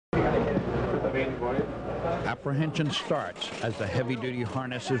Apprehension starts as the heavy-duty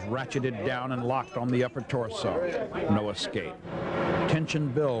harness is ratcheted down and locked on the upper torso. No escape. Tension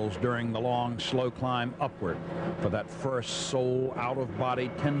builds during the long, slow climb upward for that first soul out-of-body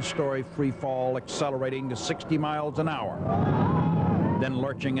 10-story free fall accelerating to 60 miles an hour. Then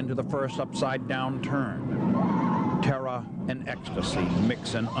lurching into the first upside-down turn. Terror and ecstasy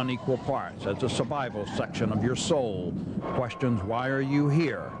mix in unequal parts as the survival section of your soul questions, why are you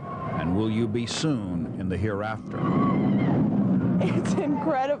here? And will you be soon in the hereafter? It's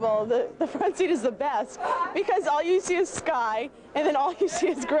incredible. The front seat is the best because all you see is sky and then all you see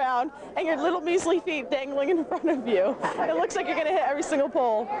is ground and your little measly feet dangling in front of you. It looks like you're going to hit every single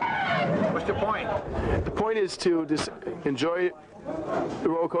pole. What's your point? The point is to just enjoy the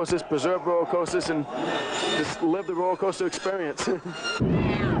roller coasters, preserve roller coasters, and just live the roller coaster experience.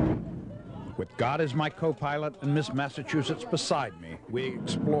 With God as my co-pilot and Miss Massachusetts beside me, we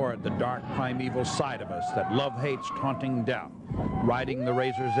explored the dark primeval side of us that love hates taunting death, riding the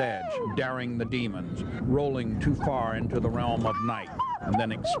razor's edge, daring the demons, rolling too far into the realm of night, and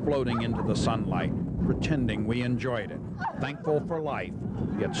then exploding into the sunlight, pretending we enjoyed it, thankful for life,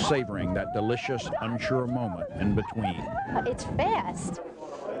 yet savoring that delicious, unsure moment in between. It's fast,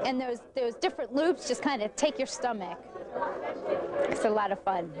 and those different loops just kind of take your stomach. It's a lot of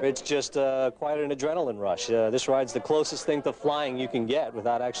fun. It's just quite an adrenaline rush. This ride's the closest thing to flying you can get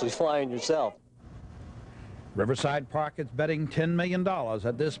without actually flying yourself. Riverside Park is betting $10 million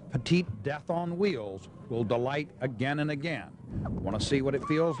that this petite death on wheels will delight again and again. Want to see what it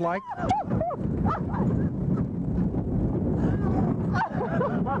feels like?